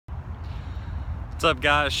What's up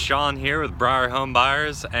guys, Sean here with Breyer Home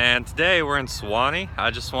Buyers, and today we're in Suwanee.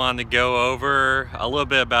 I just wanted to go over a little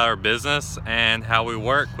bit about our business and how we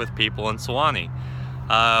work with people in Suwanee.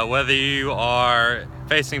 Whether you are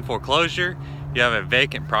facing foreclosure, you have a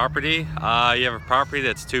vacant property, you have a property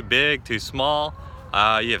that's too big, too small,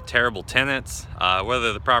 you have terrible tenants,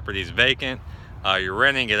 whether the property is vacant, you're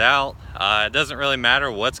renting it out, it doesn't really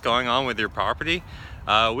matter what's going on with your property,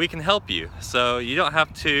 we can help you. So you don't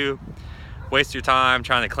have to waste your time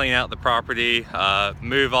trying to clean out the property,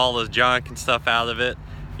 move all the junk and stuff out of it.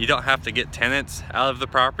 You don't have to get tenants out of the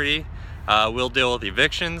property. We'll deal with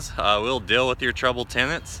evictions, we'll deal with your troubled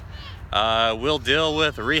tenants, we'll deal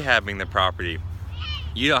with rehabbing the property.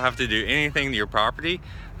 You don't have to do anything to your property.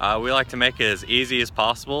 We like to make it as easy as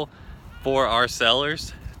possible for our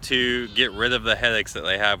sellers to get rid of the headaches that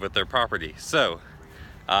they have with their property. So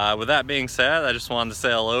with that being said, I just wanted to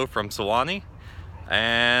say hello from Suwanee,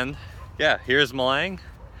 and yeah, here's Malang.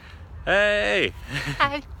 Hey!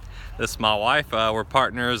 Hi. This is my wife. We're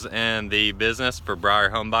partners in the business for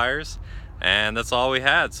Breyer Home Buyers, and that's all we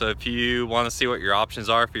had. So if you want to see what your options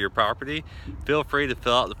are for your property, feel free to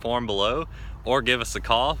fill out the form below or give us a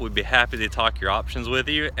call. We'd be happy to talk your options with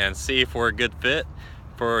you and see if we're a good fit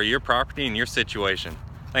for your property and your situation.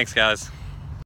 Thanks guys.